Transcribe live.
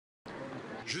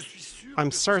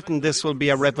I'm certain this will be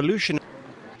a revolution.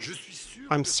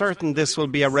 I'm certain this will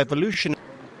be a revolution.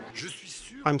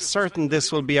 I'm certain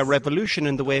this will be a revolution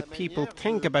in the way people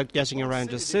think about getting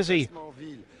around a city.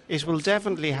 It will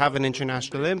definitely have an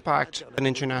international impact, an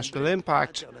international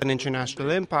impact, an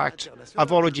international impact.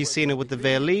 I've already seen it with the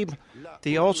Autolib.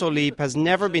 The Autolib has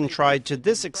never been tried to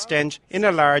this extent in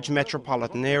a large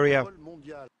metropolitan area.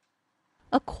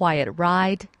 A quiet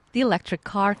ride, the electric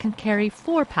car can carry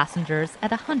 4 passengers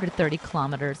at 130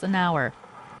 kilometers an hour,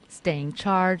 staying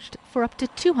charged for up to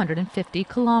 250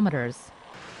 kilometers.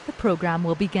 The program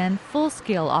will begin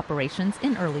full-scale operations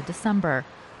in early December,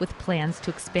 with plans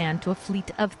to expand to a fleet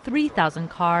of 3,000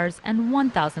 cars and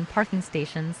 1,000 parking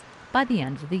stations by the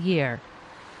end of the year.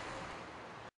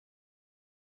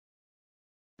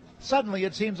 Suddenly,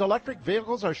 it seems electric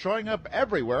vehicles are showing up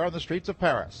everywhere on the streets of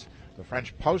Paris. The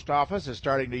French Post Office is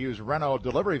starting to use Renault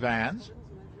delivery vans.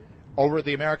 Over at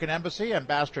the American Embassy,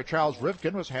 Ambassador Charles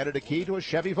Rivkin was handed a key to a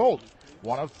Chevy Volt,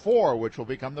 one of 4 which will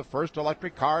become the first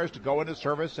electric cars to go into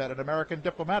service at an American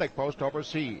diplomatic post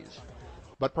overseas.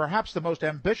 But perhaps the most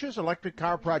ambitious electric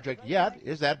car project yet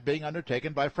is that being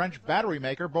undertaken by French battery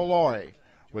maker Bluecar.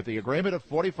 With the agreement of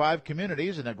 45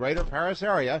 communities in the greater Paris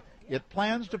area, it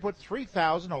plans to put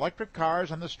 3,000 electric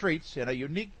cars on the streets in a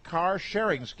unique car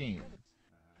sharing scheme.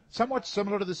 Somewhat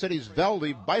similar to the city's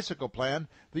Vel'Lib bicycle plan,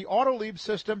 the Autolib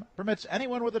system permits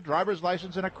anyone with a driver's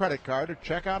license and a credit card to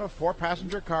check out a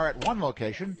 4-passenger car at one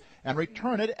location and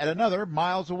return it at another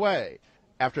miles away.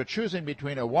 After choosing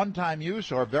between a one-time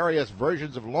use or various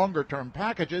versions of longer-term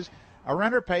packages, a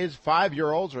renter pays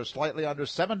 €5 or slightly under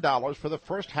 $7 for the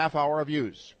first half hour of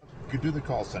use. You could do the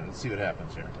call center and see what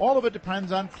happens here. All of it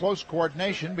depends on close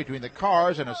coordination between the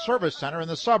cars and a service center in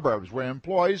the suburbs where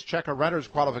employees check a renter's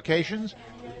qualifications,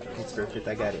 it's perfect,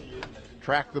 I got it,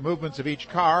 track the movements of each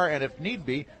car, and if need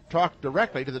be, talk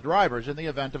directly to the drivers in the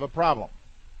event of a problem.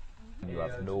 You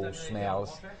have no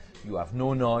smells, you have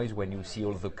no noise when you see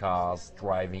all the cars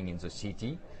driving in the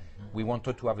city. We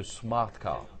wanted to have a smart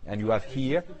car, and you have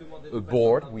here a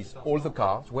board with all the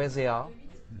cars, where they are,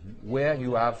 where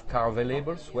you have car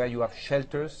available, where you have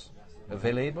shelters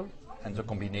available, and the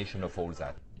combination of all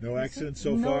that. No accidents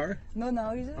so far? No,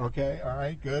 is it? Okay, all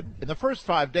right, good. In the first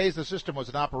 5 days the system was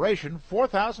in operation,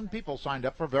 4,000 people signed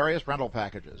up for various rental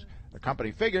packages. The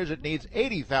company figures it needs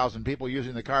 80,000 people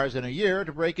using the cars in a year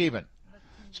to break even.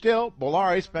 Still,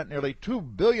 Bluecar spent nearly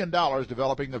 $2 billion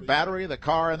developing the battery, the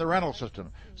car, and the rental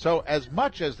system. So as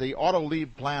much as the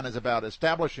Autolib plan is about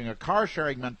establishing a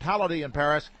car-sharing mentality in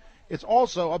Paris, it's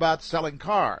also about selling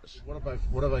cars. What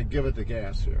if I give it the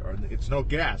gas here? Or it's no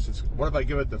gas. What if I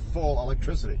give it the full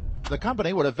electricity? The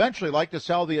company would eventually like to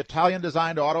sell the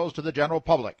Italian-designed autos to the general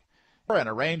public. In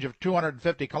a range of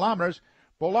 250 kilometers,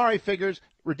 Bluecar figures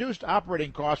reduced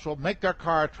operating costs will make their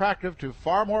car attractive to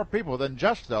far more people than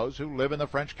just those who live in the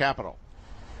French capital.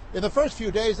 In the first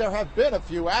few days, there have been a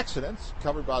few accidents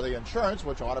covered by the insurance,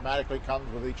 which automatically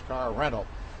comes with each car rental.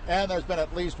 And there's been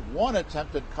at least one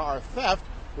attempted car theft,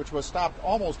 which was stopped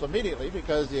almost immediately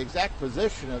because the exact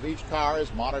position of each car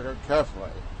is monitored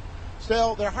carefully.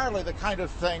 Still, they're hardly the kind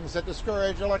of things that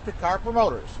discourage electric car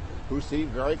promoters, who see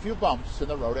very few bumps in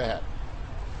the road ahead.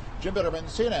 Jim Bitterman,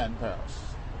 CNN, Paris.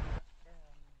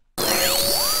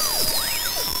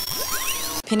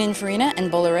 Pininfarina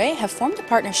and Bluecar have formed a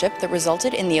partnership that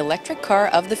resulted in the electric car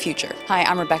of the future. Hi,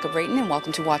 I'm Rebecca Brayton and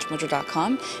welcome to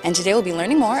WatchMojo.com, and today we'll be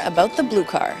learning more about the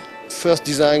Bluecar. First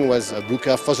design was a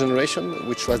Bluecar first generation,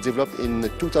 which was developed in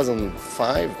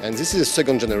 2005, and this is a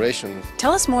second generation.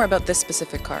 Tell us more about this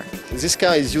specific car. This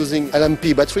car is using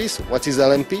LMP batteries. What is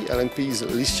LMP? LMP is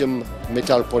lithium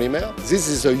metal polymer. This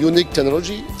is a unique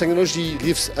technology. Technology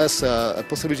gives us a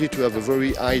possibility to have a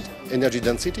very high energy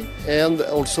density and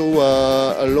also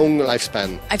a long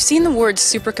lifespan. I've seen the word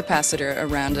supercapacitor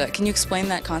around. Can you explain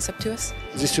that concept to us?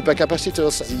 The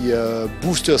supercapacitors, the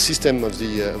booster system of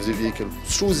the vehicle.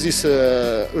 Through these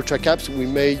ultra caps, we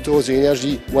may store the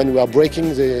energy when we are braking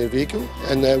the vehicle,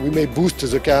 and we may boost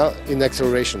the car in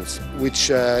accelerations, which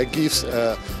gives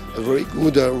a very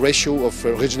good ratio of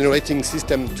regenerating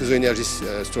system to the energy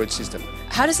storage system.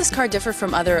 How does this car differ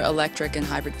from other electric and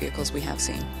hybrid vehicles we have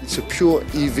seen? It's a pure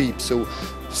EV, so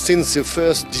since the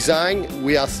first design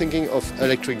we are thinking of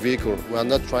electric vehicle. We are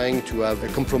not trying to have a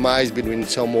compromise between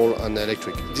thermal and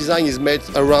electric. Design is made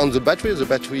around the battery. The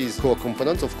battery is a core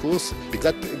component, of course, but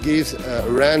that gives a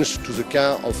range to the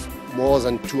car of more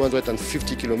than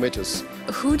 250 kilometers.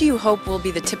 Who do you hope will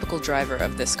be the typical driver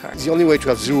of this car? The only way to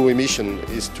have zero emission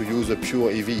is to use a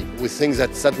pure EV. We think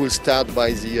that will start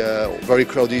by the very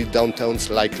crowded downtowns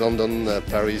like London,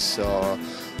 Paris, or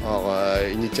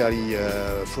in Italy,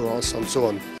 Florence, and so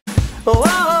on. Oh,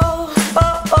 oh,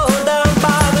 oh.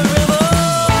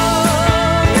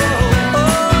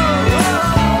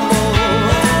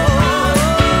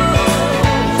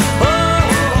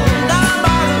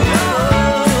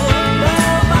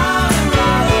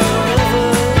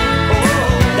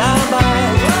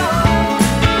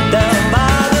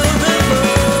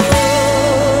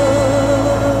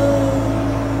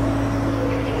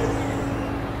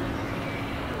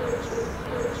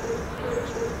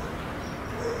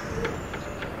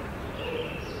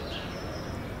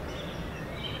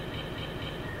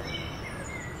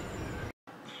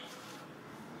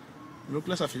 Donc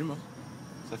là, ça filme.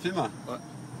 Ça filme? Ouais.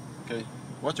 Ok.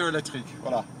 Voiture électrique,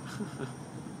 voilà.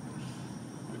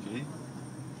 Ok.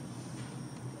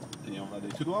 Et on va aller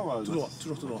tout droit? Tout droit,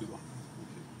 toujours tout droit. Okay.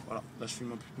 Voilà, là je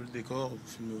filme un peu le décor, vous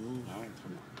filmez vous. Ah ouais, très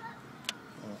bien.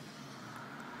 Voilà.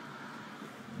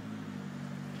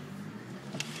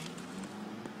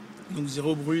 Donc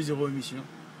zéro bruit, zéro émission.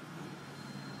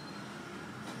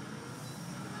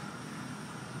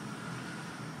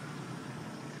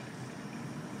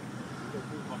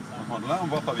 Par contre, là, on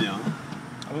voit pas bien. Hein.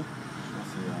 Ah bon? Je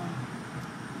pense que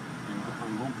c'est un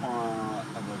bon point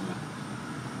aveugle.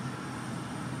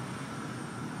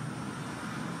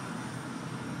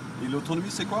 Et l'autonomie,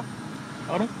 c'est quoi?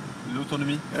 Pardon?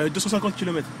 L'autonomie 250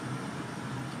 km.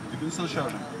 Avec une seule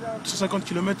charge? 250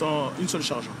 km en une seule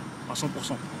charge, à 100%.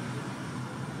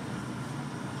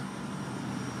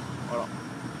 Voilà.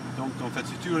 Donc, en fait,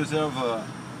 si tu réserves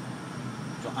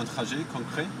un trajet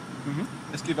concret,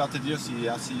 est-ce qu'il va te dire s'il y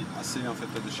a assez en fait,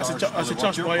 de charge assez de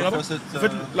charge pour aller là-bas. En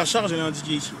fait, la charge, elle est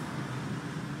indiquée ici.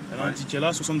 Elle est indiquée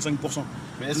là, 65%.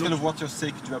 Mais est-ce que la voiture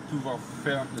sait que tu vas pouvoir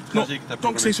faire le trajet que tu as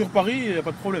tant que c'est sur Paris, il n'y a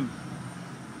pas de problème.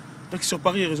 Tant que c'est sur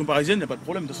Paris et région parisienne, il n'y a pas de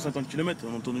problème. 250 km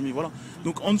en autonomie, voilà.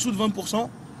 Donc en dessous de 20%,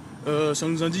 ça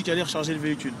nous indique aller recharger le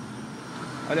véhicule.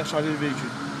 Aller recharger le véhicule.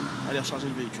 Aller recharger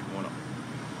le véhicule, voilà.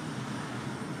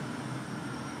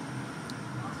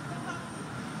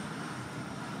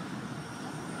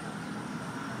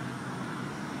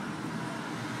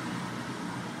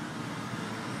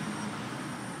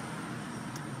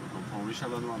 Richard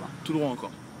Lanois là. Tout droit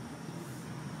encore.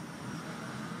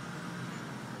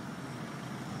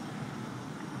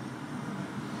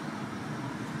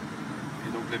 Et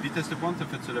donc la vitesse de pointe, en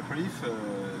fait, sur la Paris,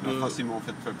 facilement, en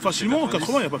fait. Facilement, en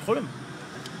 80, il n'y a pas de problème.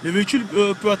 Les véhicules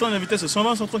peuvent atteindre la vitesse de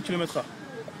 120-130 km/h.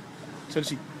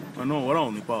 Celle-ci. Maintenant, voilà,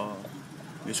 on n'est pas.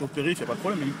 Mais sur le périph', il n'y a pas de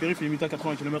problème. Le périph' est limité à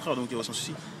 80 km/h, donc il n'y a aucun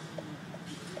souci.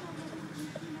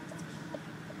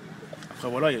 Après,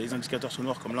 voilà, il y a les indicateurs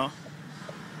sonores comme là.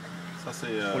 Ça,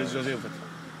 c'est. Pour les usagers, en fait.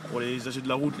 Pour les usagers de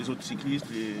la route, les autres cyclistes,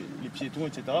 les piétons,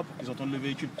 etc. Pour qu'ils entendent le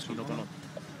véhicule. Parce qu'ils entendent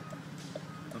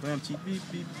un petit bip,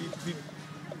 bip, bip, bip.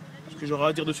 Ce que j'aurais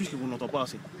à dire dessus, c'est qu'on ne l'entend pas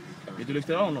assez. Mais de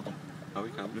l'extérieur, on l'entend. Ah oui,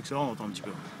 quand même. De l'extérieur, on entend un petit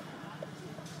peu.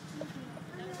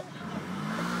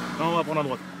 Là, on va prendre à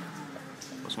droite.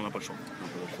 Parce qu'on n'a pas le choix. On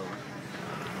n'a pas le choix, ouais.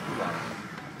 Voilà.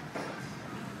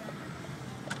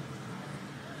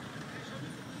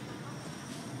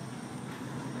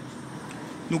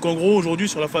 Donc en gros, aujourd'hui,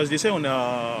 sur la phase d'essai, on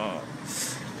a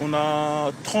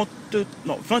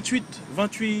 28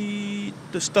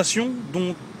 stations,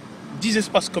 dont 10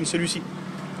 espaces comme celui-ci,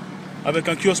 avec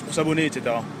un kiosque pour s'abonner, etc.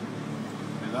 Et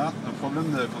là, un problème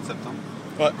de concept, hein?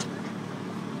 Ouais.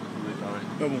 Oui, pareil.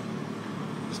 Mais bon.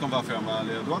 Qu'est-ce qu'on va faire? On va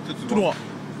aller à droite ou tout droit?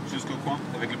 Jusqu'au coin,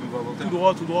 avec le boulevard Voltaire?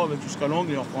 Tout droit, avec jusqu'à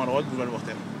l'angle, et on reprend à droite, boulevard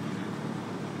Voltaire.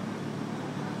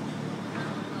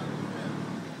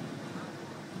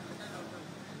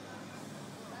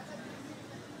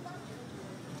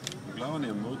 Là, on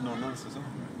est en mode normal, c'est ça?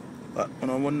 Ouais, on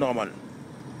est en mode normal.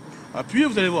 Appuyez,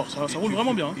 vous allez voir, ça roule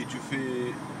vraiment bien. Et tu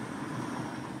fais...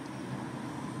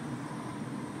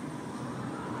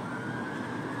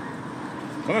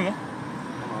 Quand même, hein?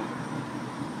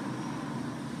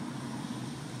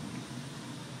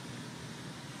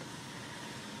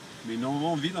 Mais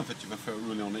normalement, en ville, en fait, tu vas faire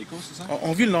rouler en éco, c'est ça?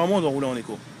 En ville, normalement, on doit rouler en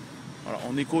éco. Alors,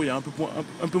 en éco, il y a un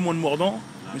peu moins de mordant,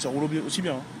 mais ça roule aussi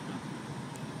bien. Hein.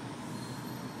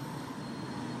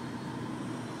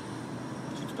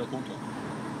 Tu t'appelles comment, toi?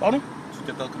 Pardon? Tu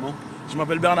t'appelles comment? Je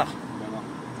m'appelle Bernard. Bernard.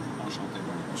 Enchanté,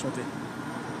 Bernard. Enchanté.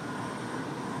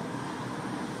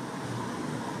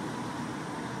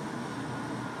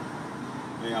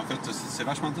 Et en fait, c'est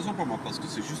vachement intéressant pour moi, parce que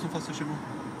c'est juste en face de chez moi.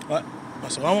 Ouais, bah,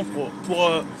 c'est vraiment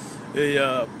et il n'y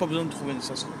a pas besoin de trouver une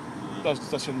place de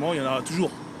stationnement, il y en a toujours.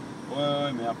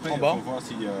 Ouais, mais après, il faut voir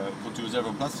si, quand tu réserves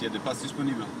en place, s'il y a des places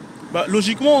disponibles. Bah,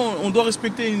 logiquement, on doit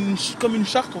respecter comme une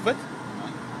charte, en fait,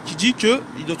 qui dit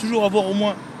qu'il doit toujours avoir au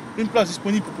moins une place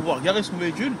disponible pour pouvoir garer son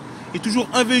véhicule, et toujours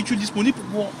un véhicule disponible pour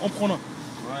pouvoir en prendre un.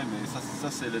 Ouais, mais ça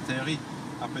c'est la théorie.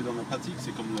 Après, dans la pratique,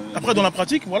 c'est comme le... Après, dans la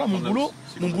pratique, voilà, mon boulot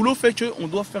fait qu'on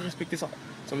doit faire respecter ça.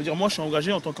 Ça veut dire, moi, je suis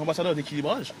engagé en tant qu'ambassadeur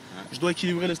d'équilibrage. Ouais. Je dois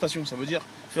équilibrer les stations. Ça veut dire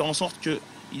faire en sorte qu'il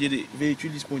y ait des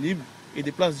véhicules disponibles et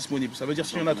des places disponibles. Ça veut dire,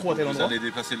 s'il y en a trop à tel endroit,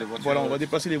 déplacer les voitures, voilà, on va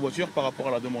déplacer les voitures par rapport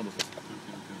à la demande. En fait.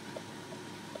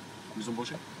 Vous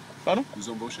embauchez? Pardon? Vous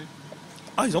embauchez?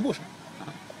 Ah, ils embauchent.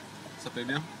 Ah. Ça paye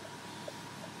bien?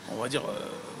 On va dire,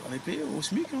 on est payé au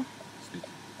SMIC. Hein. SMIC?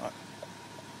 Ouais.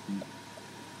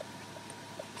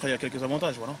 Après, il y a quelques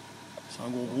avantages, voilà. C'est un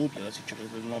gros groupe, il y a la sécurité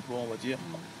de l'emploi, on va dire.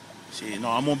 C'est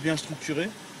normalement bien structuré. Et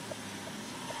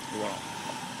voilà.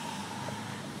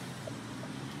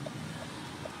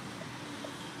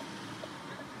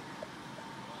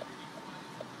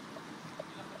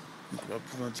 vous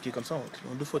pouvez indiquer comme ça, en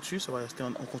cliquant 2 fois dessus, ça va rester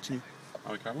en continu. Ah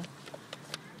oui, carrément.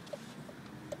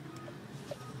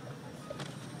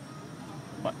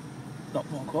 Ouais. Non,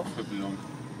 pas encore. Un peu plus long.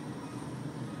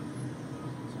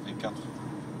 Ça fait 4.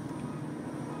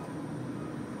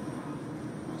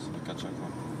 Ça fait 4 chaque fois.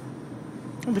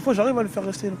 Des fois, j'arrive à le faire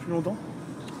rester le plus longtemps.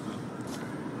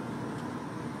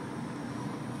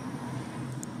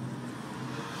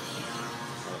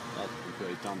 Ah, tu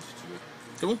peux éteindre si tu veux.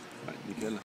 C'est bon? Ouais, nickel.